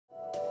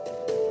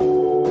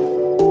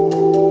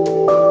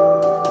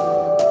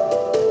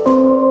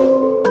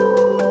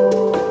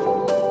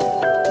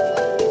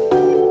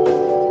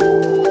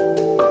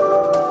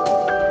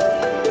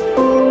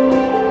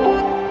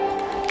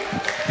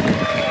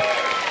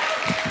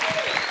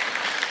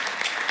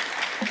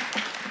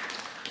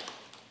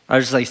I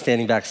was just like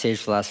standing backstage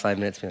for the last 5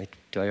 minutes, being like,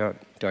 do I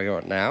go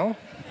out now?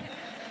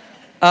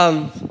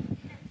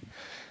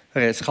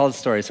 Okay, it's called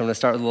Story, so I'm gonna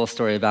start with a little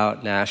story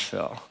about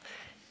Nashville.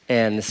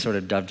 And this sort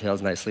of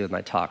dovetails nicely with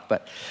my talk,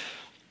 but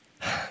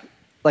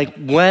like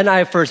when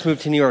I first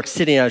moved to New York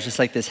City, I was just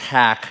like this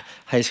hack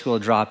high school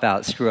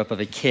dropout, screw up of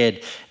a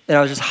kid, and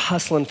I was just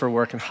hustling for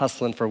work and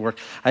hustling for work.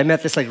 I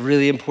met this like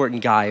really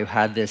important guy who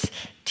had this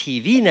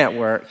TV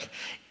network,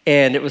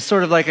 and it was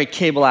sort of like a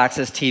cable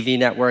access TV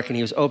network, and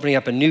he was opening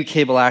up a new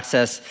cable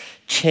access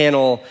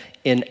channel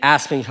in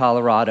Aspen,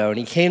 Colorado, and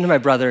he came to my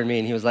brother and me,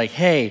 and he was like,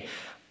 hey,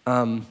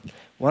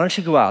 why don't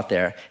you go out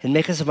there and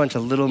make us a bunch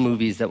of little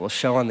movies that will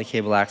show on the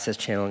cable access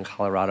channel in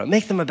Colorado.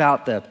 Make them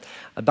about the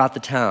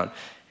town.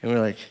 And we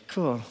were like,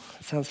 cool,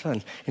 that sounds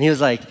fun. And he was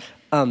like,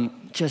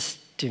 just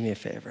do me a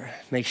favor.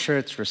 Make sure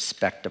it's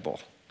respectable.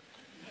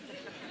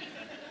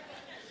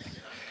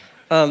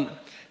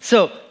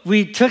 So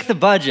we took the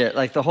budget,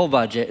 like the whole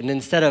budget, and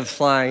instead of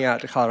flying out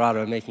to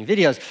Colorado and making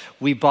videos,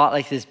 we bought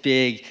like this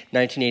big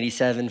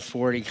 1987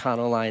 Ford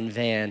Econoline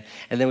van,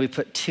 and then we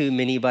put 2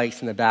 mini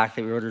bikes in the back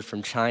that we ordered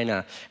from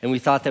China, and we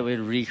thought that we'd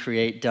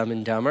recreate Dumb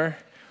and Dumber,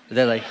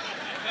 where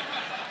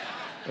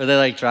they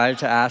like drive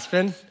to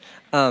Aspen,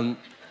 and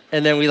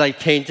then we like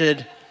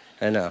painted,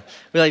 we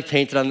like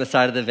painted on the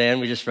side of the van,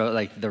 we just wrote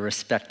like the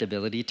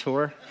respectability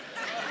tour.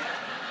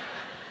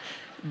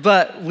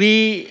 But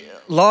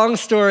long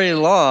story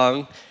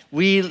long,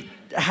 we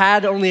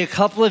had only a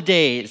couple of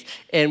days,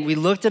 and we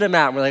looked at a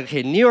map, and we're like,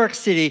 okay, New York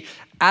City,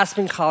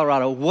 Aspen,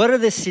 Colorado, what are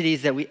the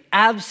cities that we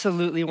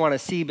absolutely want to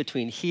see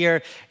between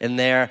here and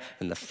there?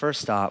 And the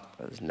first stop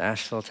was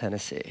Nashville,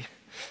 Tennessee.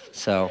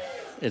 So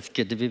it's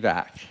good to be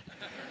back.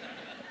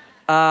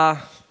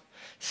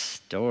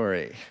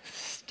 Story.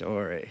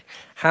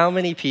 How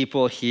many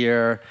people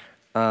here,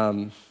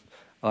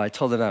 I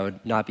told them I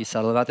would not be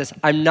subtle about this.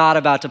 I'm not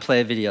about to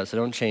play a video, so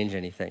don't change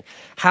anything.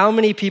 How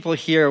many people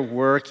here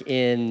work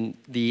in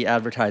the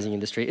advertising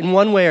industry in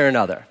one way or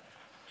another?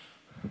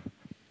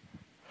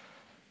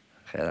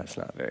 Okay, that's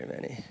not very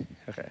many.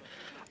 Okay.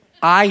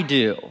 I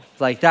do.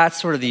 Like,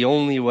 that's sort of the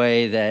only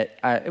way that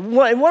in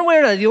one way or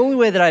another, the only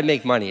way that I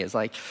make money is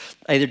like,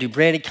 I either do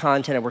branded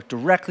content, I work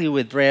directly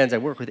with brands, I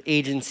work with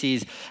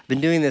agencies. I've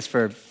been doing this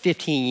for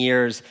 15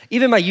 years.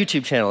 Even my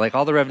YouTube channel, like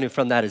all the revenue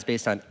from that is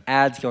based on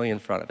ads going in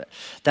front of it.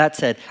 That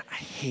said, I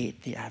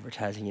hate the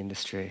advertising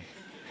industry.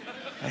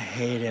 I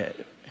hate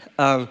it.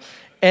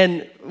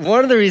 And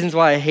one of the reasons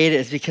why I hate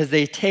it is because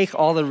they take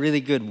all the really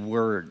good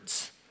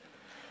words.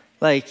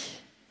 Like,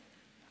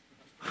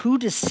 who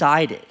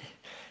decided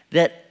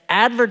that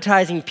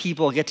advertising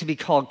people get to be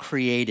called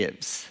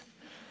creatives?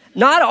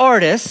 Not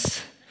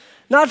artists,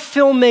 not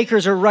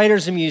filmmakers or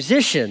writers and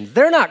musicians.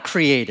 They're not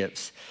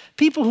creatives.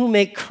 People who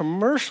make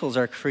commercials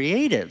are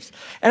creatives.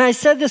 And I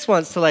said this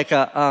once to like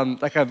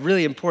a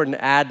really important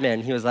ad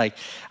man. He was like,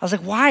 I was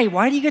like, why?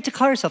 Why do you get to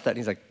call yourself that? And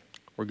he's like,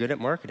 we're good at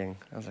marketing.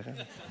 I was like, oh.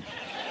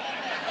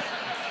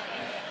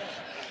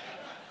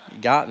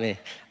 You got me.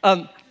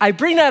 I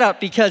bring that up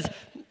because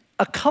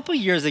a couple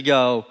years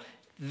ago,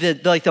 the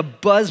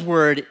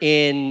buzzword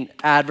in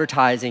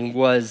advertising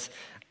was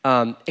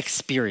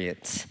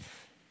experience.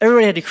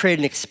 Everybody had to create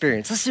an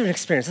experience. Let's do an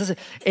experience.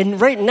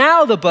 And right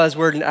now, the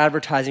buzzword in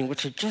advertising,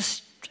 which I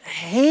just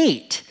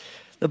hate,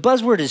 the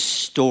buzzword is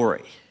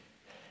story.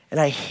 And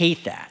I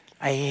hate that.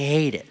 I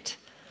hate it.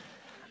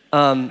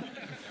 I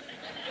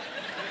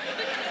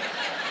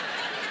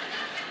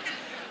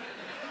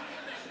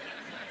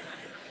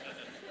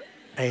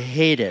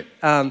hate it.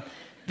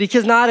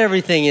 Because not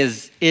everything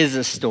is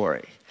a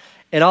story.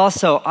 And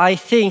also, I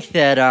think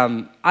that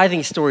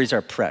stories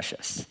are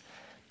precious,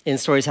 and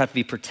stories have to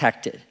be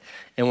protected.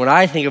 And when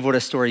I think of what a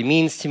story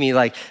means to me,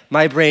 like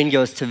my brain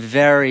goes to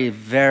very,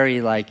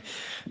 very like,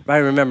 I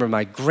remember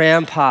my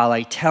grandpa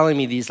like telling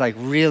me these like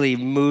really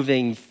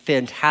moving,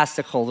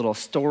 fantastical little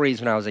stories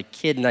when I was a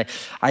kid. And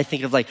I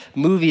think of like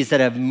movies that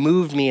have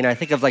moved me, and I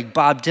think of like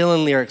Bob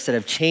Dylan lyrics that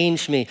have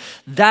changed me.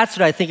 That's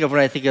what I think of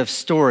when I think of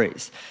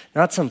stories,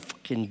 not some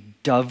fucking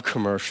Dove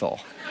commercial.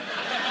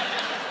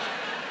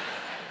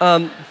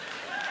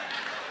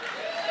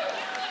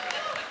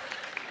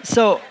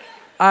 So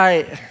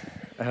I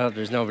hope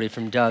there's nobody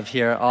from Dove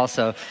here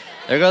also.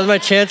 There goes my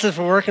chances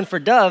for working for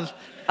Dove.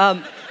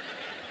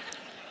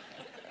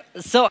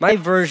 So my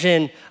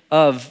version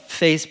of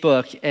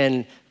Facebook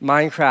and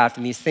Minecraft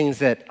and these things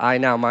that I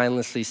now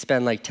mindlessly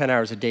spend like 10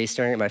 hours a day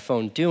staring at my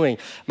phone doing,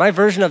 my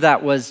version of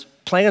that was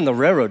playing on the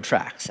railroad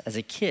tracks as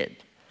a kid.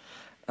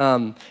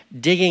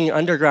 Digging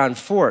underground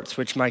forts,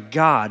 which, my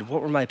God,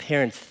 what were my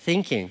parents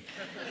thinking?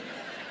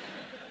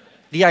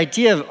 The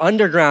idea of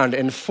underground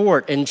and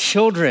fort and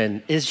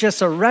children is just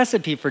a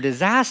recipe for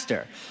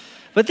disaster.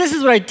 But this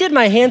is what I did.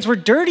 My hands were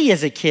dirty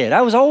as a kid.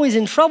 I was always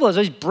in trouble. I was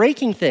always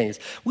breaking things.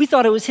 We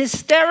thought it was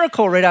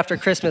hysterical right after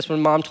Christmas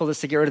when Mom told us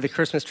to get rid of the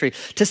Christmas tree,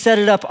 to set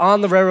it up on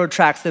the railroad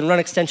tracks, then run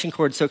extension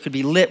cords so it could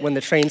be lit when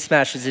the train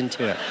smashes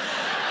into it.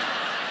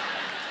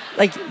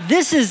 Like,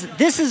 this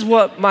is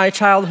what my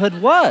childhood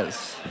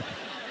was.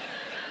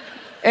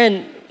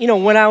 And, you know,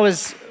 when I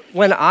was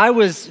when I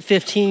was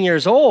 15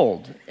 years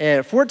old,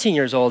 14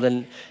 years old,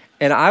 and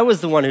I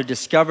was the one who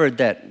discovered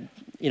that,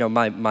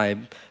 my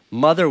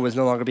mother was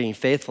no longer being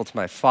faithful to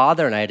my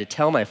father, and I had to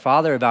tell my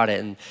father about it,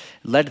 and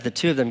it led to the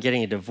two of them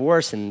getting a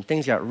divorce, and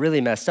things got really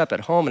messed up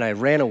at home, and I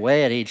ran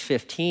away at age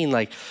 15.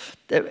 Like,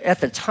 at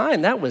the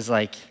time,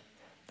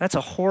 that's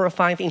a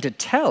horrifying thing to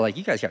tell. Like,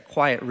 you guys got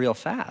quiet real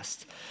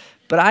fast.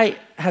 But I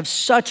have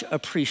such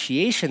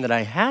appreciation that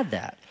I had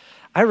that.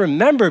 I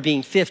remember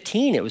being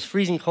 15, it was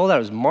freezing cold, I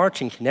was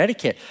March in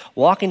Connecticut,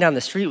 walking down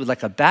the street with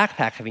like a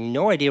backpack, having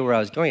no idea where I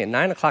was going at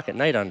 9 o'clock at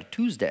night on a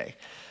Tuesday.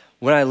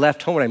 When I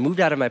left home, when I moved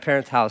out of my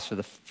parents' house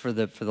for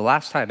the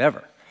last time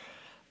ever.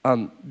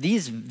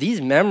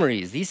 These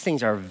memories, these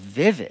things are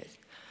vivid.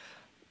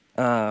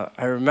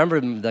 I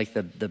remember like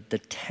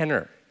the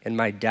tenor in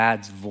my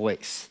dad's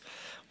voice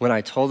when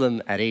I told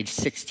him at age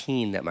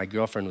 16 that my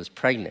girlfriend was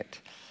pregnant.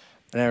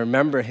 And I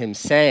remember him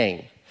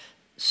saying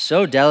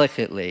so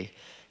delicately,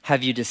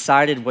 "Have you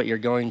decided what you're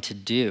going to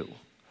do?"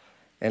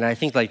 And I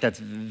think like that's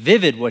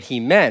vivid what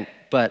he meant,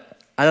 but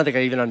I don't think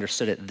I even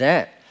understood it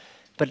then.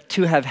 But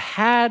to have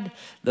had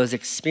those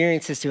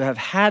experiences, to have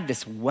had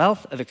this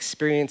wealth of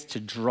experience to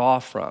draw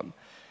from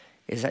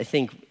is, I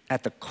think,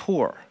 at the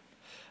core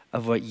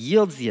of what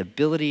yields the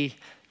ability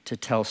to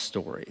tell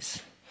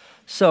stories.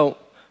 So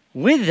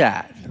with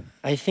that,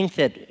 I think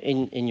that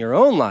in your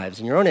own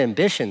lives, in your own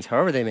ambitions,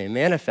 however they may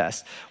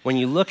manifest, when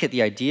you look at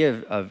the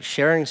idea of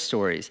sharing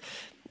stories,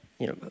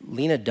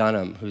 Lena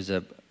Dunham, who's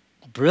a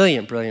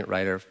brilliant, brilliant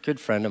writer, good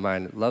friend of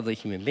mine, lovely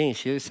human being,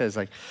 she always says,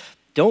 like,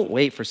 don't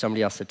wait for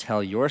somebody else to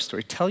tell your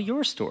story. Tell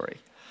your story.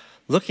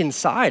 Look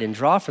inside and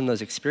draw from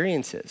those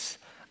experiences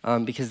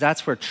because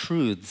that's where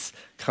truths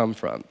come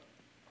from.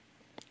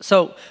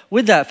 So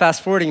with that,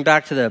 fast forwarding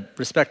back to the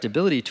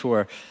Respectability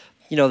Tour,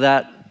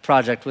 that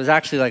project was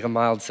actually like a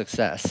mild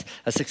success.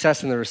 A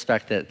success in the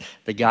respect that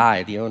the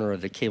guy, the owner of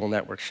the cable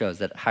network shows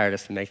that hired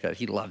us to make that,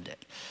 he loved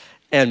it.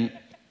 And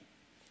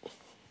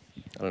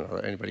I don't know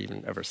that anybody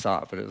even ever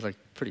saw it, but it was like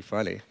pretty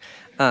funny.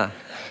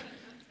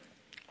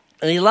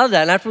 And he loved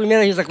that. And after we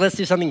met, he was like, let's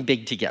do something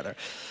big together.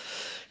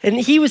 And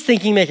he was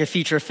thinking make a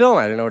feature film.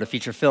 I didn't know what a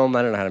feature film.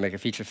 I don't know how to make a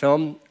feature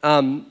film.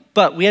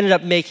 But we ended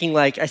up making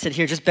I said,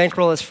 here, just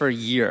bankroll us for a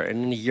year.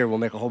 And in a year, we'll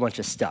make a whole bunch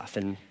of stuff.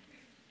 And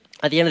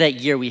at the end of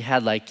that year, we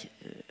had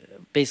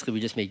basically we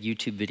just made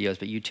YouTube videos,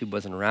 but YouTube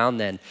wasn't around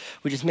then.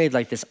 We just made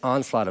this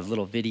onslaught of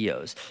little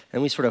videos.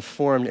 And we sort of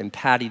formed and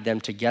pattied them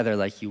together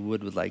like you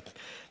would with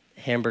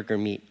hamburger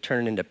meat,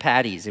 turn it into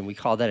patties, and we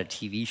called that a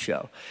TV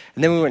show.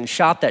 And then we went and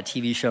shopped that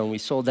TV show, and we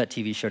sold that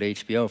TV show to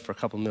HBO for a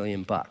couple $1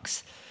 million.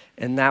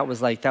 And that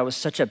was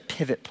such a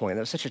pivot point.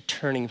 That was such a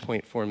turning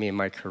point for me in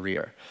my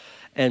career.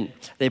 And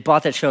they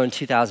bought that show in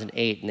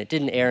 2008, and it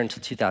didn't air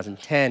until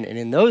 2010. And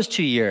in those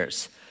 2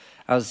 years,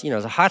 I was, a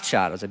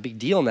hotshot. I was a big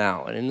deal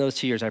now. And in those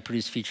 2 years, I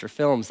produced feature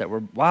films that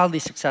were wildly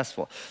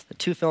successful. The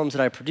 2 films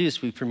that I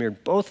produced, we premiered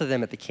both of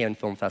them at the Cannes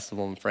Film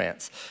Festival in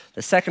France.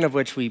 The second of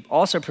which we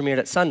also premiered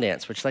at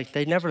Sundance, which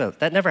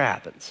that never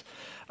happens.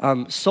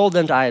 Sold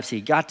them to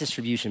IFC, got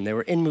distribution. They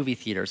were in movie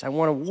theaters. I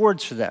won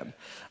awards for them.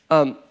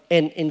 And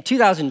in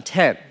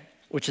 2010,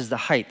 which is the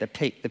height, the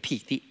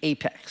peak, the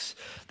apex,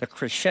 the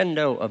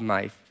crescendo of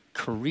my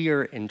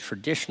career in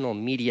traditional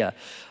media,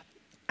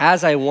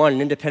 as I won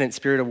an Independent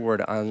Spirit Award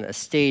on a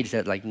stage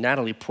that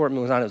Natalie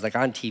Portman was on, it was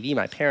on TV,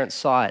 my parents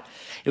saw it.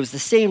 It was the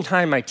same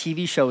time my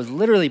TV show was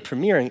literally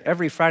premiering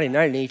every Friday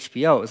night on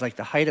HBO. It was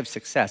the height of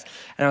success.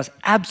 And I was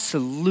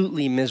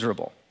absolutely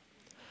miserable.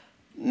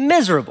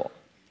 Miserable.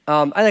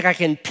 I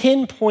can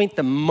pinpoint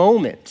the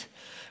moment,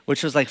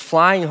 which was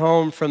flying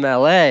home from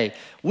LA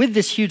with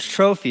this huge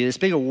trophy, this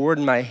big award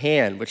in my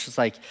hand, which was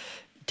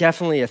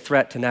definitely a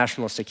threat to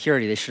national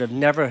security. They should have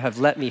never have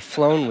let me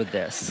flown with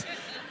this.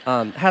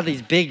 Had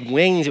these big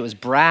wings, it was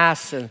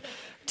brass, and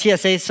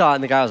TSA saw it,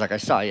 and the guy was like, I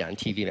saw you on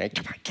TV, man.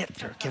 Come on, get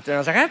there. And I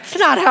was like, that's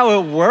not how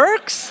it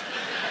works.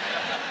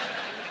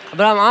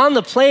 But I'm on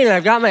the plane, and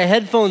I've got my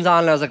headphones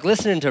on, and I was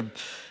listening to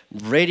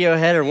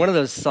Radiohead or one of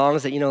those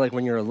songs that,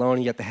 when you're alone,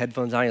 you get the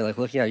headphones on, you're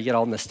looking at it, you get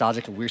all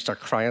nostalgic and weird, start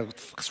crying, what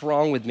the fuck's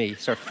wrong with me?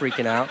 Start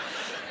freaking out.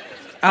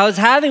 I was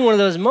having one of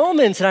those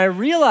moments, and I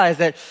realized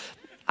that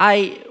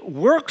I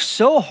worked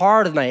so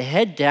hard with my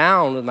head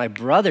down with my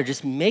brother,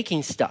 just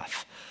making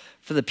stuff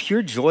for the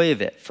pure joy of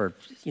it for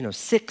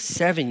 6,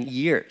 7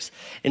 years.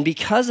 And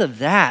because of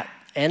that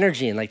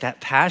energy and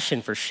that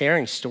passion for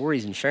sharing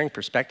stories and sharing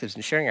perspectives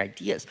and sharing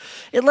ideas,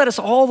 it led us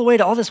all the way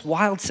to all this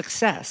wild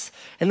success.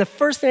 And the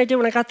first thing I did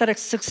when I got that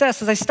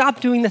success is I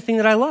stopped doing the thing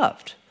that I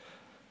loved.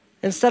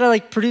 Instead, I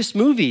produced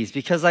movies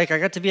because I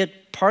got to be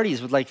at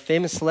parties with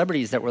famous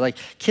celebrities that were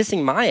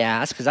kissing my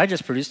ass because I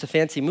just produced a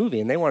fancy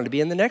movie and they wanted to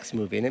be in the next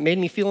movie, and it made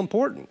me feel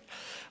important.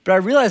 But I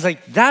realized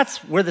that's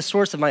where the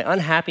source of my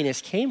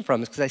unhappiness came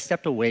from, is because I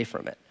stepped away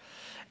from it.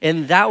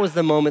 And that was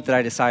the moment that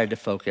I decided to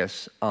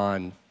focus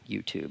on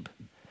YouTube.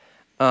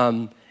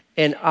 And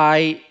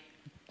I,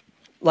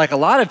 like a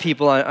lot of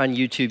people on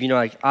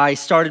YouTube, I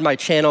started my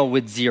channel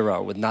with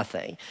zero, with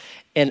nothing.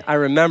 And I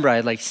remember I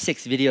had like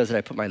 6 videos that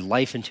I put my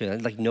life into, and I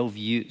had like no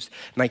views.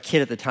 My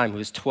kid at the time, who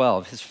was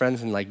 12, his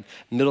friends in like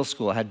middle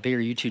school had bigger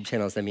YouTube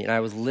channels than me, and I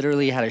was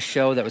literally had a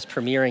show that was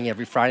premiering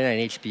every Friday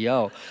night on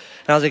HBO.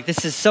 And I was like,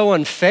 this is so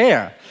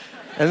unfair.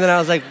 And then I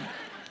was like,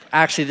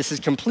 actually, this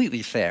is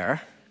completely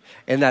fair.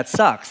 And that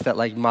sucks, that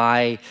like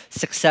my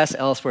success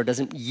elsewhere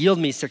doesn't yield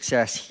me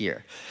success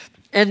here.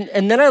 And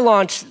then I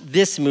launched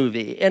this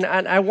movie. And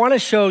I want to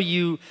show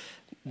you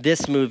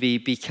this movie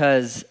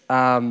because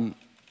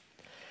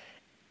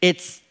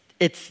it's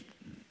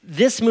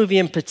this movie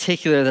in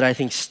particular that I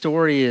think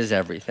story is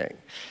everything.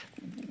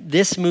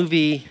 This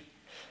movie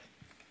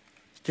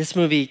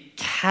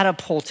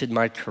catapulted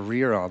my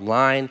career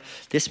online.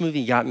 This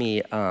movie got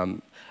me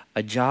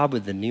a job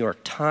with the New York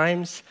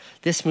Times.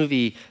 This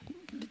movie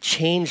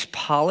changed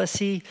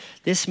policy.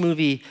 This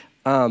movie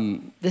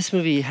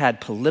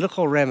had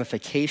political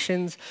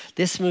ramifications.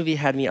 This movie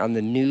had me on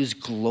the news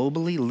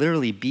globally,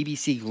 literally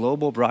BBC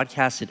Global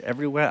broadcasted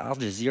everywhere. Al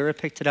Jazeera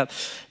picked it up.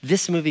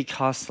 This movie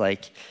cost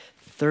like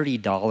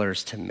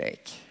 $30 to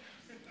make.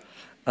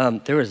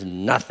 There was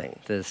nothing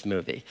to this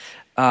movie.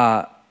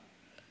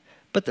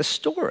 But the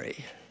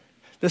story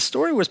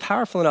was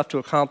powerful enough to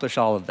accomplish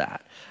all of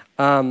that.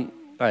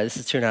 All right, this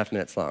is 2.5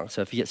 minutes long,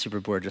 so if you get super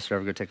bored, just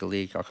forever go take a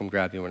leak. I'll come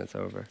grab you when it's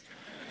over.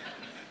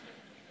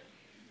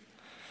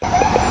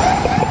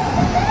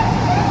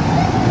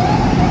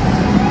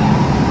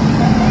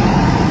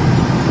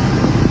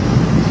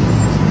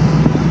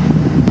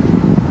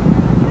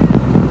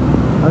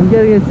 I'm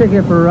getting a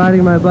ticket for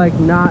riding my bike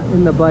not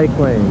in the bike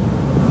lane.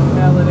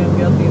 Telling him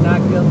guilty, not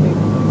guilty.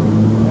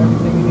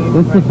 Everything you need.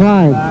 What's the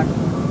fine?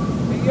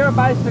 You're a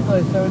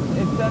bicyclist, so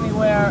it's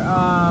anywhere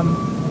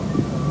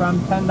from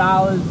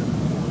 $10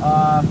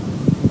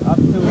 up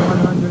to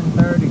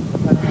 $130,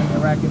 depending on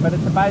your record. But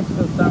it's a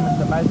bicycle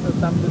summons. A bicycle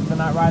summons is for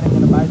not riding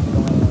in a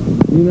bicycle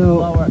lane. You know,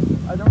 lower.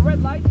 The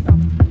red light's coming.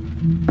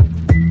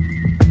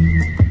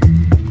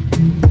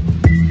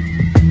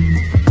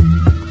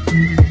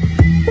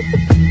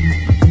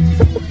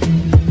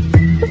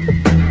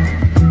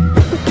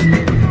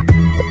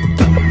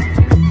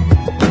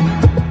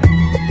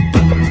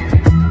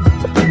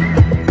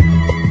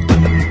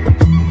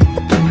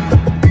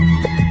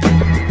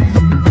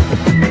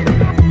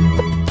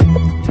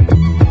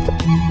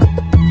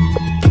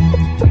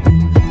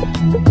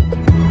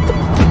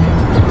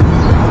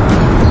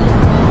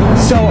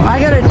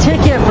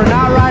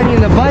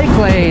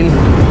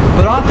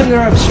 There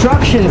are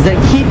obstructions that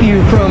keep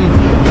you from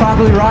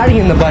properly riding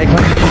in the bike lane.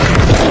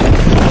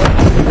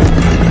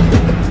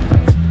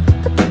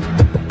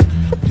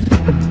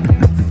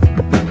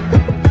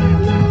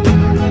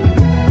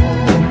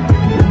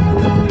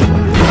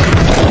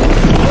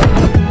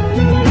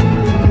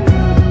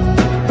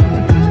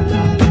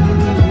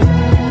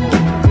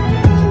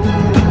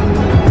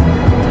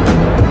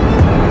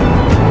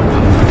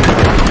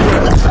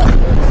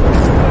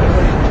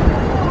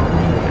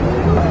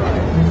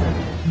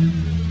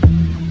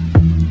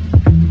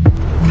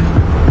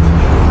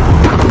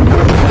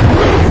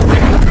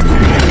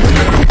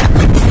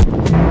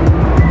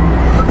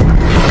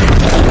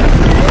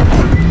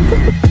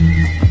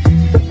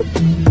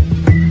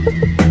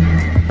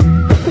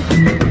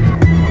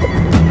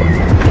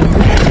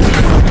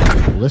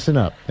 Listen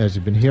up. As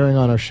you've been hearing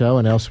on our show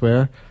and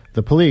elsewhere,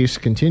 the police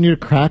continue to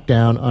crack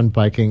down on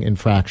biking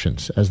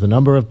infractions. As the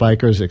number of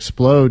bikers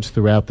explodes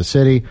throughout the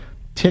city,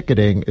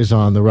 ticketing is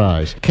on the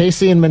rise.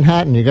 Casey in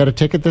Manhattan, you got a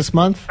ticket this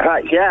month?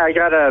 Yeah, I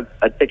got a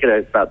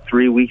ticket about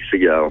 3 weeks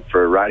ago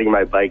for riding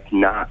my bike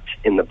not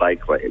in the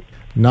bike lane.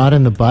 Not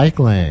in the bike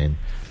lane.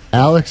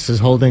 Alex is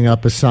holding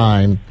up a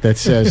sign that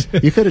says,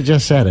 you could have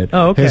just said it.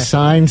 Oh, okay. His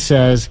sign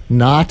says,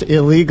 not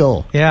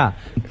illegal. Yeah.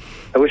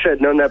 I wish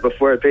I'd known that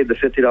before I paid the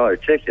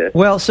 $50 ticket.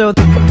 Well, so...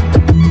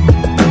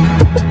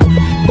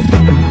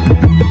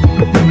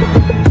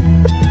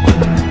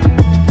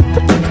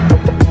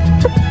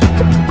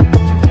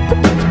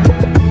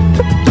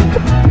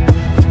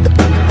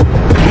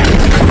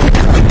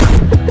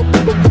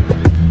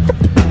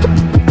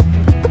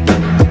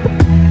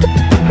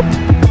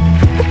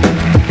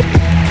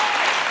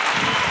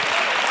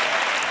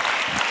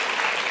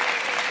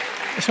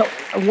 So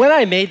when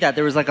I made that,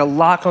 there was like a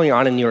lot going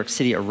on in New York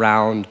City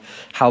around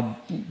how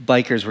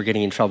bikers were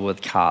getting in trouble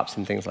with cops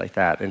and things like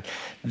that. And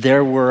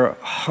there were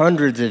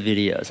hundreds of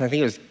videos. I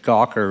think it was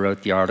Gawker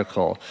wrote the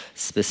article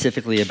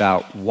specifically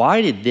about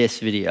why did this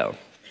video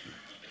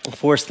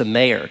force the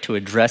mayor to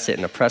address it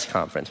in a press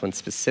conference when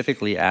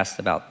specifically asked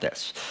about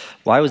this?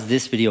 Why was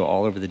this video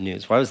all over the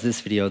news? Why was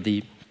this video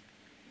the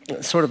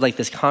sort of like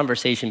this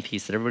conversation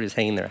piece that everybody's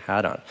hanging their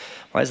hat on?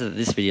 Why is it that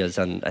this video has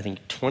done, I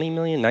think, 20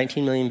 million,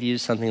 19 million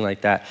views, something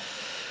like that?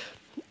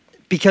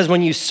 Because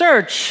when you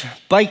search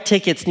bike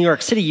tickets New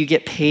York City, you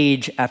get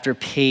page after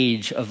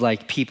page of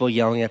like people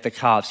yelling at the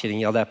cops, getting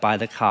yelled at by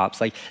the cops.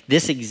 Like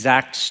this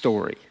exact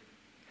story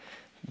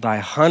by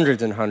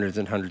hundreds and hundreds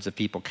and hundreds of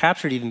people,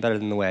 captured even better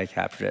than the way I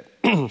captured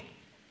it.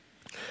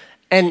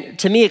 And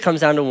to me, it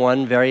comes down to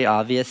one very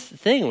obvious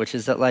thing, which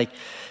is that like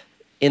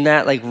in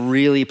that like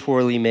really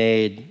poorly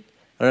made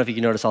don't know if you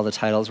can notice all the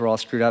titles were all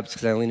screwed up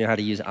because I only knew how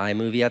to use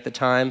iMovie at the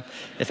time.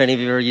 If any of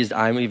you ever used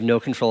iMovie, you have no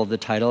control of the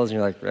titles, and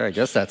you're like, I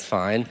guess that's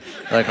fine.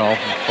 Like all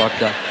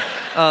fucked up.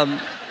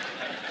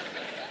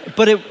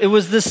 But it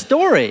was the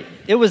story.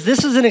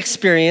 This was an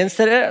experience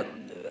that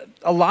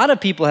a lot of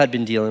people had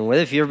been dealing with.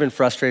 If you've ever been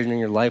frustrated in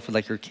your life with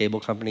like your cable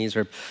companies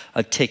or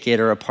a ticket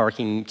or a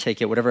parking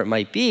ticket, whatever it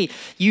might be,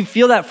 you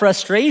feel that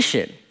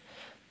frustration.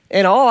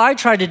 And all I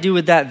tried to do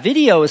with that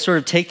video is sort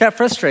of take that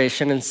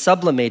frustration and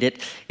sublimate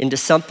it into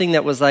something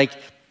that was like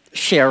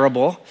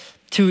shareable,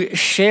 to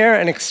share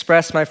and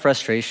express my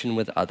frustration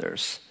with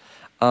others.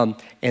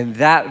 And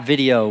that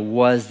video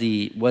was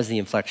the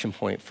inflection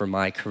point for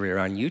my career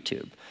on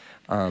YouTube.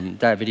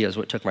 That video is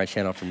what took my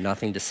channel from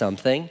nothing to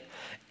something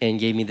and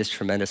gave me this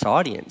tremendous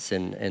audience.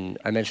 And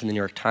I mentioned the New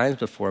York Times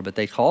before, but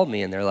they called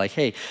me and they're like,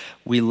 hey,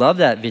 we love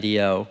that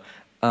video.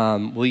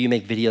 Will you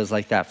make videos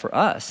like that for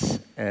us?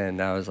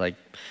 And I was like,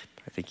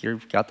 I think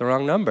you've got the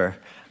wrong number.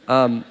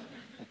 And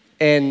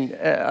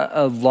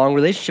a long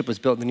relationship was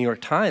built in the New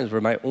York Times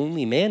where my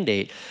only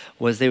mandate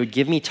was they would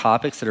give me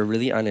topics that are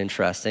really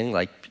uninteresting,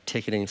 like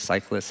ticketing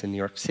cyclists in New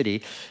York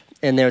City,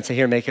 and they would say,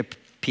 here, make a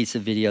piece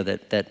of video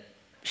that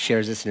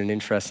shares this in an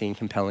interesting and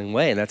compelling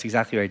way. And that's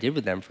exactly what I did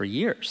with them for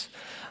years.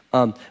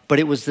 But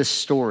it was the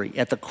story.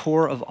 At the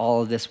core of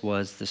all of this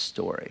was the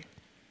story.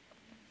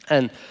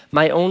 And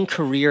my own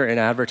career in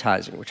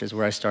advertising, which is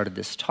where I started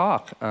this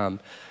talk,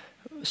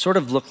 sort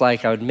of looked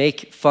like I would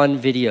make fun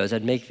videos.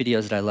 I'd make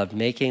videos that I loved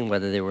making,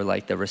 whether they were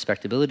like the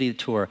Respectability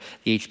Tour,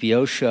 the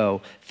HBO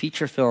show,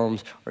 feature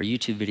films, or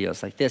YouTube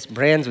videos like this.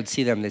 Brands would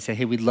see them and they'd say,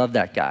 hey, we love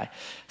that guy.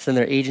 So then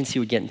their agency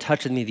would get in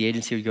touch with me. The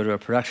agency would go to a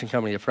production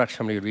company. The production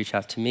company would reach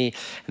out to me.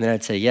 And then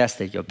I'd say yes.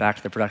 They'd go back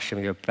to the production.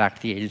 They'd go back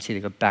to the agency. They'd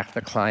go back to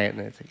the client.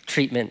 And they'd say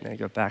treatment. And I'd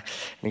go back.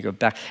 And I'd go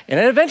back. And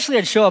then eventually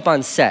I'd show up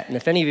on set. And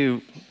if any of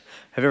you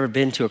have ever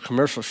been to a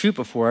commercial shoot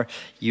before,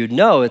 you'd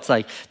know it's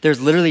like there's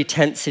literally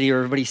tent city where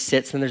everybody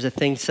sits and there's a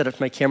thing set up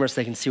to my camera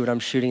so they can see what I'm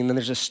shooting, and then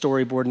there's a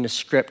storyboard and a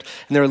script,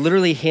 and there are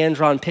literally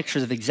hand-drawn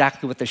pictures of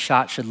exactly what the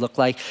shot should look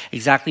like,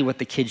 exactly what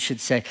the kids should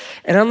say.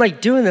 And I'm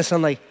like doing this,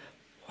 I'm like,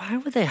 why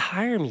would they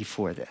hire me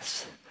for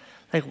this?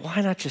 Like,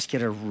 why not just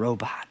get a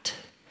robot?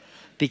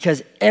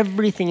 Because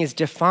everything is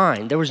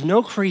defined. There was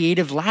no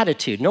creative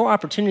latitude, no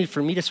opportunity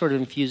for me to sort of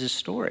infuse a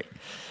story.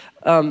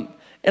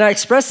 And I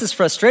expressed this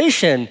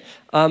frustration,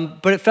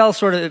 but it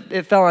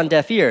fell on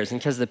deaf ears,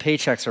 and because the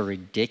paychecks are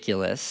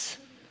ridiculous,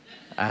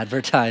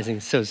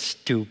 advertising so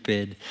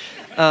stupid,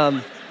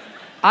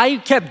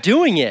 I kept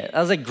doing it. I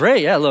was like,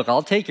 great, yeah, look,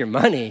 I'll take your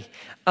money.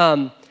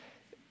 But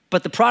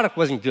the product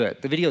wasn't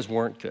good. The videos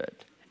weren't good.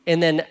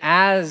 And then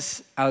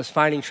as I was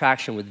finding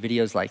traction with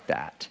videos like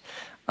that,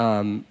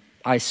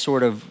 I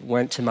sort of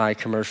went to my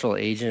commercial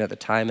agent at the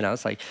time, and I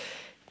was like,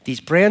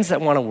 these brands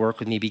that want to work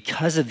with me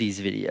because of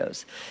these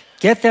videos,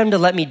 get them to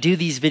let me do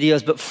these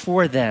videos, but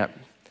for them.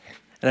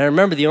 And I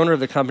remember the owner of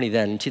the company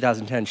then, in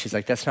 2010, she's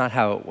like, that's not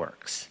how it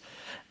works.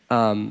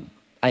 I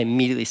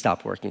immediately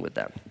stopped working with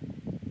them.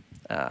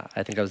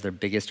 I think I was their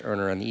biggest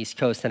earner on the East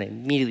Coast, and I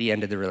immediately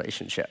ended the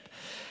relationship.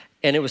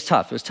 And it was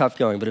tough. It was tough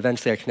going, but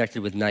eventually I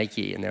connected with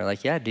Nike, and they're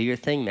like, yeah, do your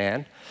thing,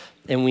 man.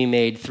 And we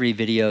made 3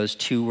 videos.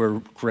 2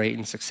 were great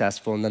and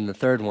successful, and then the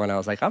third one, I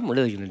was like, I'm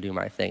really going to do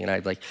my thing. And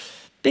I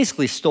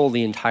basically stole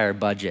the entire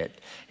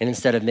budget. And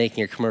instead of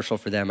making a commercial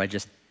for them, I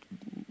just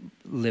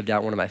lived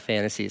out one of my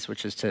fantasies,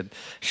 which is to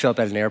show up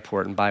at an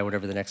airport and buy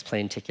whatever the next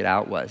plane ticket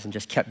out was, and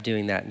just kept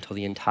doing that until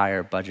the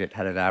entire budget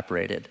had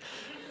evaporated.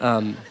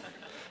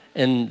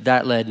 And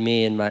that led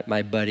me and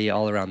my buddy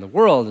all around the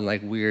world in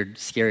like weird,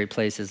 scary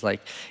places,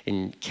 like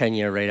in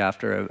Kenya right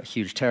after a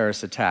huge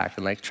terrorist attack,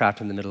 and like trapped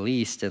in the Middle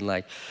East, and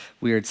like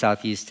weird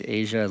Southeast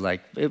Asia.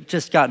 Like it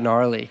just got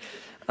gnarly.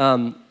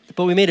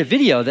 But we made a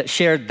video that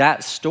shared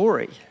that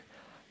story.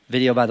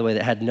 Video, by the way,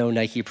 that had no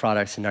Nike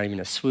products and not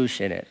even a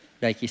swoosh in it.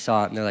 Nike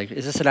saw it and they're like,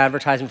 is this an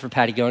advertisement for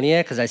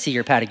Patagonia? Because I see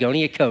your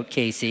Patagonia coat,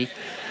 Casey.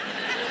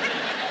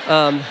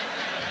 And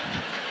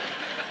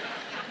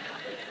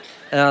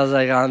I was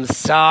like, I'm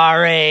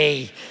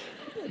sorry.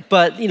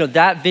 But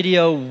that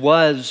video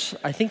was,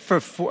 I think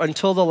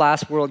until the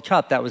last World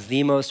Cup, that was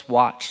the most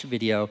watched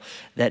video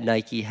that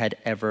Nike had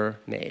ever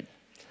made.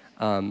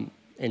 And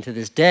to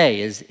this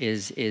day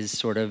is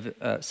sort of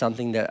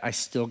something that I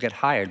still get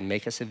hired and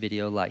make us a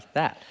video like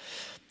that.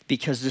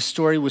 Because the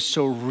story was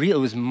so real.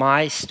 It was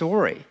my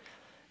story.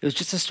 It was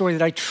just a story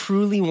that I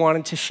truly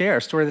wanted to share,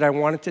 a story that I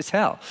wanted to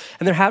tell.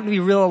 And there happened to be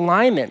real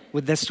alignment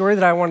with the story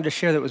that I wanted to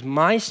share that was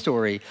my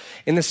story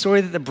and the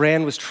story that the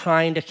brand was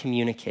trying to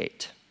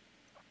communicate.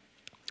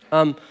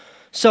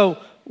 So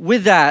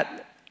with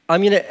that,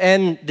 I'm going to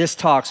end this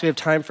talk, so we have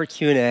time for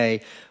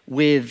Q&A,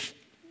 with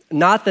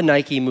not the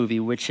Nike movie,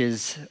 which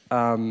is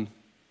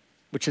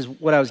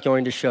what I was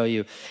going to show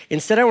you.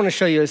 Instead, I want to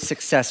show you a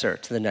successor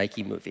to the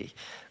Nike movie.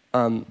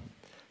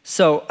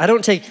 So I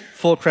don't take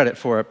full credit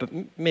for it, but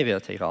maybe I'll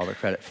take all the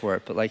credit for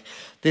it. But like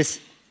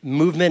this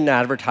movement and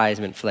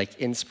advertisement for like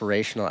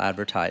inspirational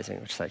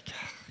advertising, which is like,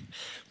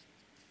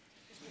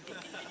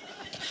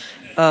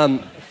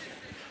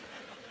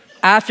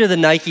 after the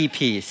Nike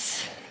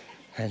piece,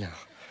 I know,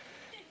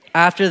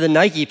 after the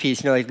Nike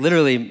piece, like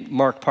literally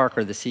Mark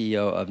Parker, the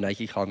CEO of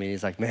Nike, called me and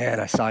he's like, man,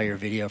 I saw your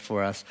video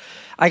for us.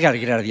 I got to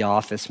get out of the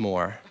office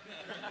more.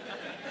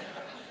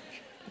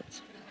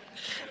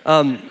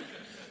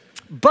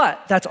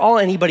 But that's all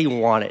anybody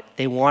wanted.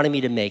 They wanted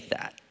me to make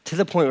that. To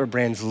the point where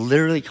brands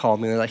literally called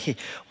me and they're like, hey,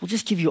 we'll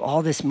just give you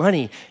all this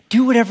money.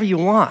 Do whatever you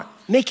want.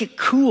 Make it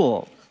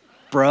cool,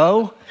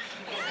 bro.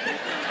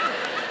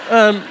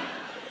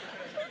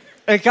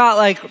 It got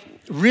like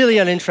really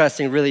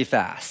uninteresting really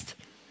fast.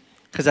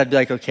 Because I'd be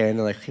like, okay, and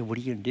they're like, hey, what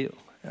are you gonna do?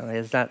 Like,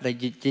 it's not, like,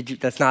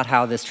 that's not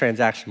how this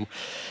transaction.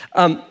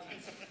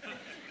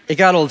 It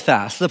got old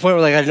fast to the point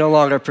where like I no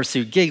longer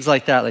pursue gigs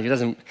like that. Like it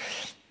doesn't.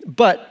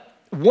 But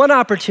one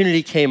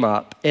opportunity came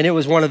up, and it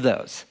was one of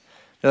those.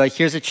 They're like,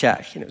 here's a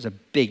check, and it was a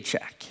big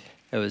check.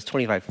 It was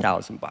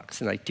 $25,000,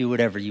 and like, do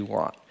whatever you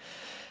want.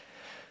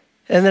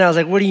 And then I was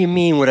like, what do you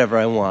mean, whatever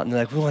I want? And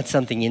they're like, we want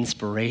something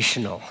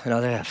inspirational. And I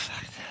was like, oh,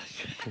 fuck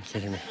that, you're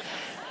kidding me.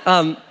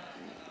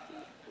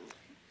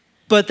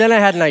 But then I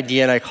had an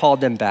idea, and I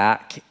called them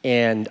back,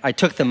 and I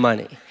took the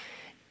money.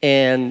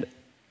 And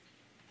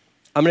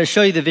I'm going to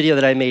show you the video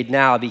that I made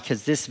now,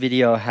 because this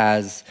video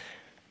has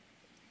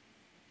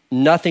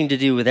nothing to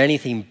do with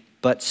anything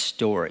but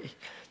story.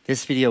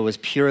 This video was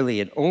purely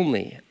and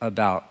only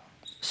about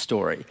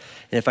story.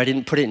 And if I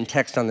didn't put it in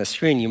text on the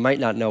screen, you might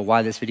not know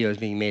why this video is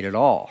being made at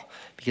all,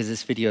 because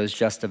this video is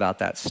just about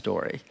that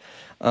story.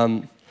 So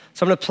I'm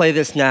going to play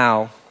this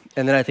now,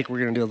 and then I think we're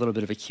going to do a little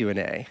bit of a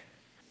Q&A.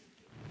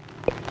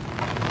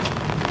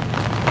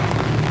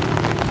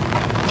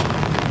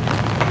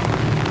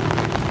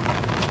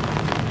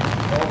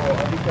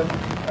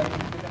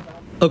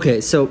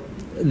 Okay, so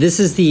this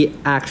is the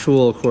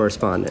actual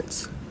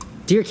correspondence.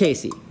 Dear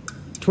Casey,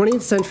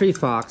 20th Century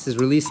Fox is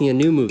releasing a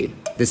new movie,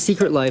 The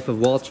Secret Life of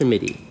Walter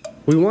Mitty.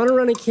 We want to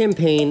run a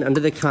campaign under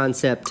the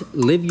concept,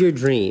 Live Your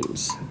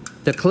Dreams.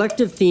 The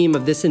collective theme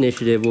of this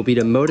initiative will be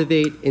to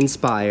motivate,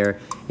 inspire,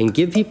 and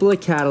give people a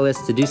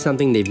catalyst to do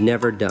something they've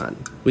never done.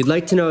 We'd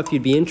like to know if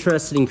you'd be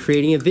interested in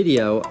creating a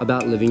video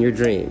about living your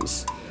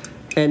dreams.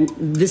 And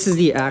this is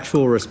the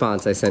actual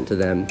response I sent to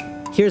them.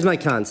 Here's my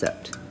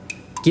concept.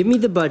 Give me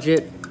the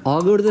budget,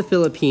 I'll go to the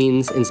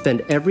Philippines and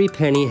spend every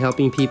penny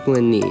helping people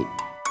in need.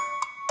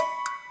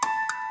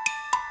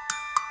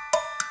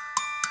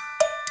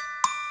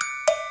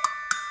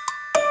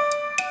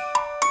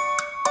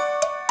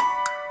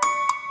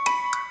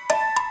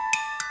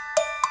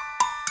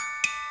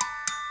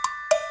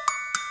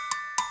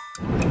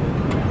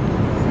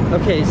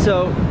 Okay,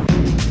 so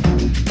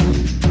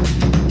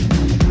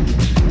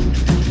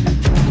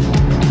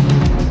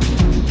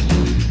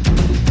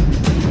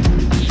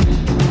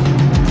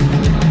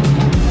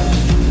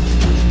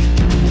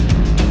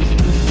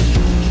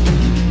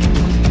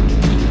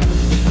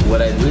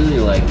what I'd really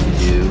like to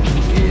do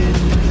is...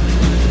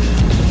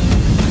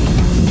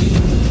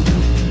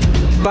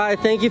 bye,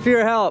 thank you for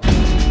your help.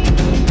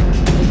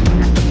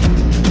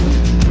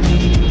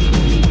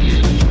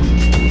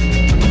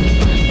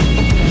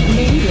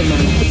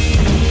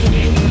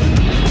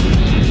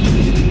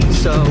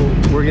 So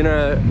we're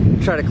gonna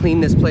try to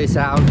clean this place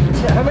out.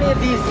 How many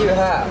of these do you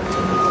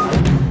have?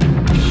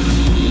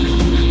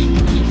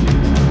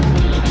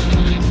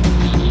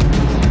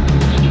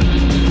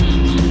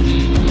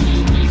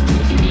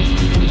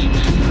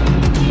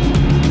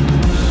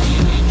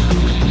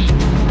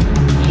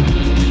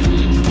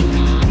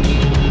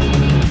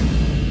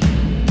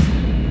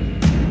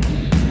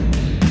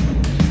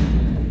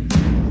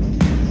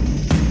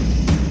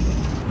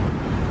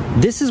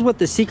 This is what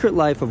the Secret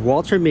Life of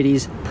Walter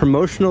Mitty's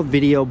promotional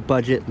video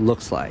budget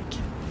looks like.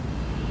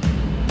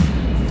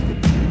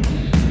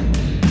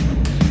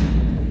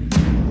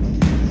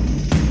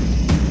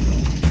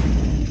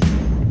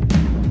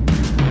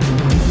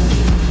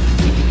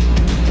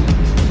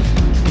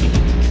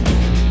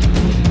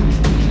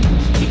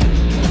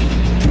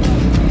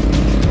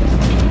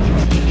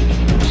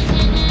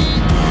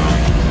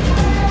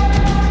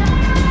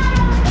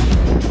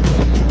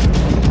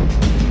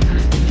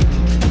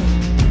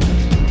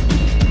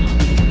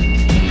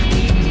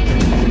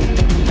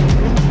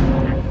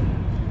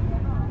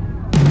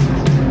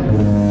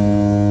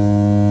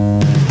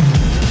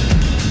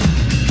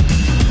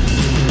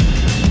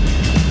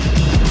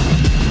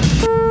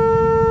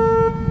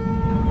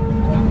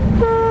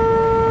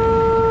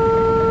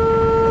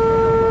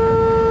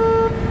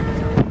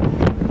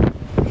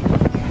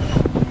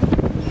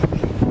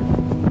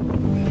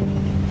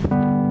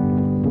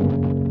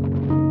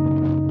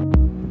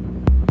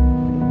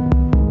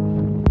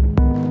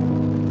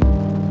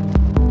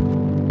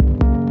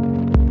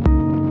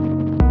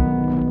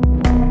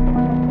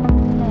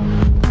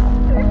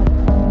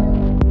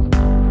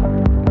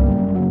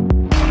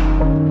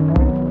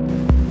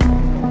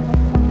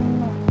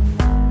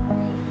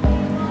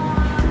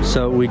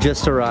 So we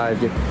just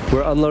arrived.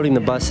 We're unloading the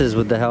buses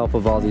with the help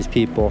of all these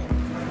people.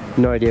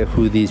 No idea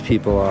who these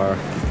people are.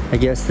 I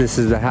guess this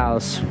is the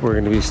house we're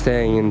going to be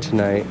staying in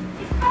tonight.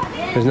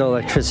 There's no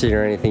electricity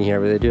or anything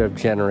here, but they do have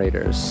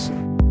generators.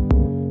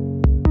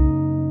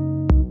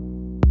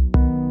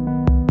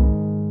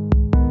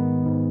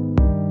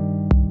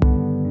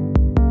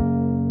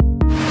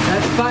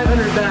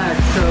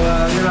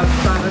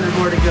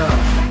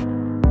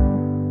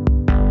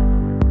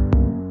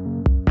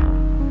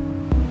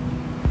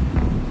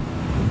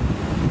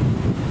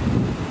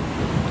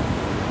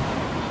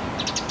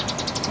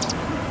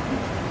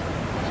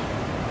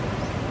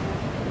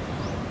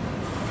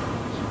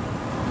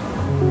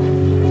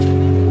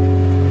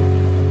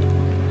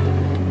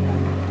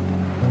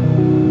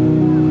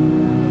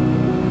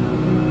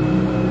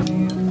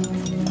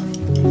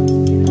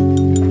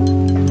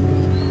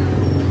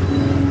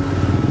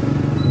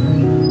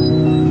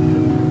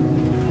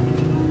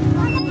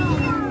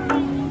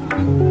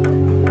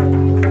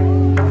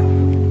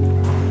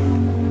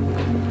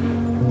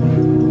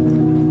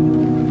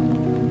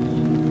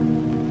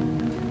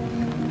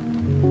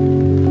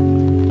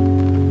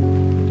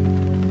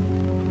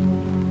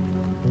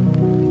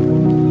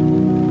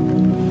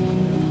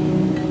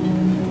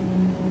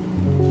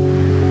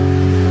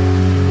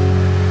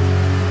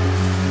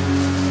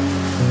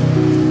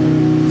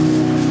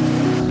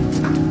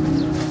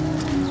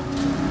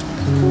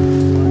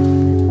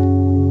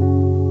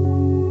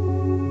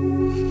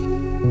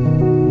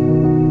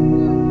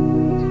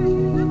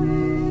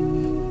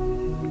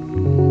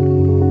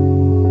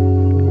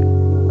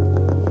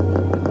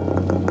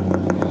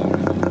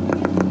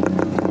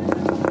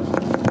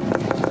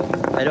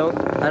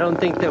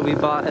 think that we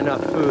bought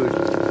enough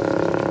food.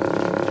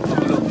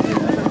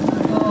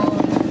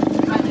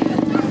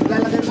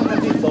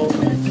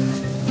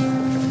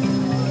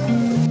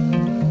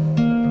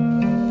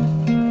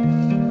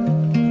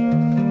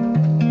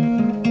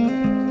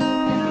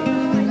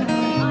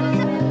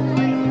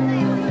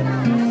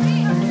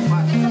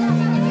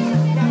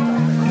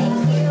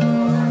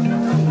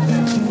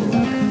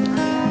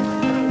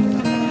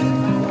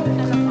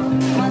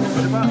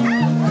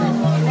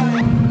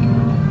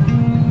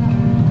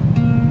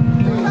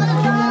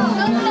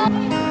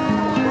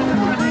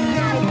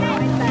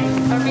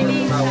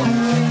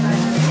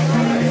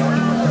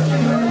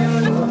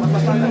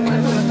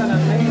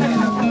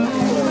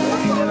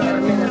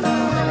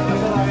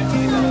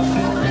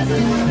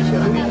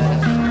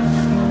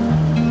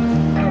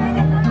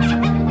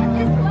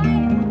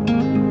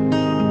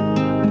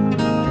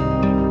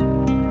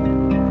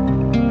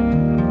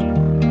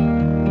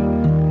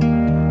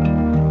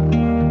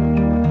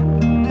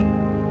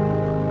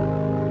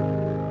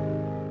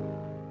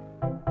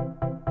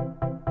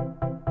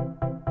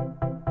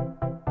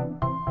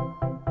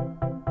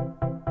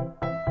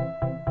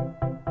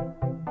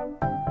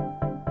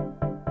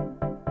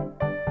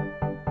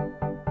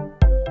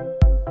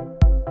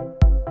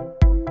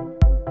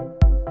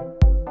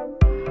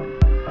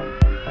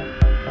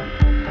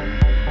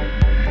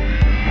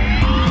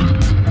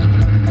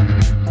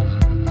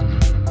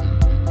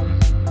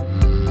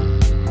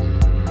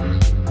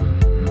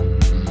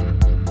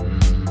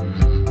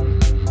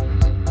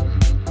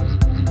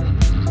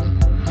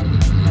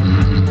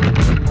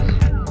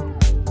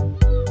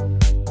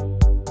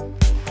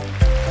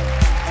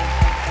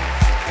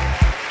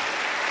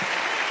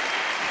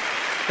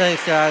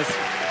 Thanks,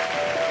 guys.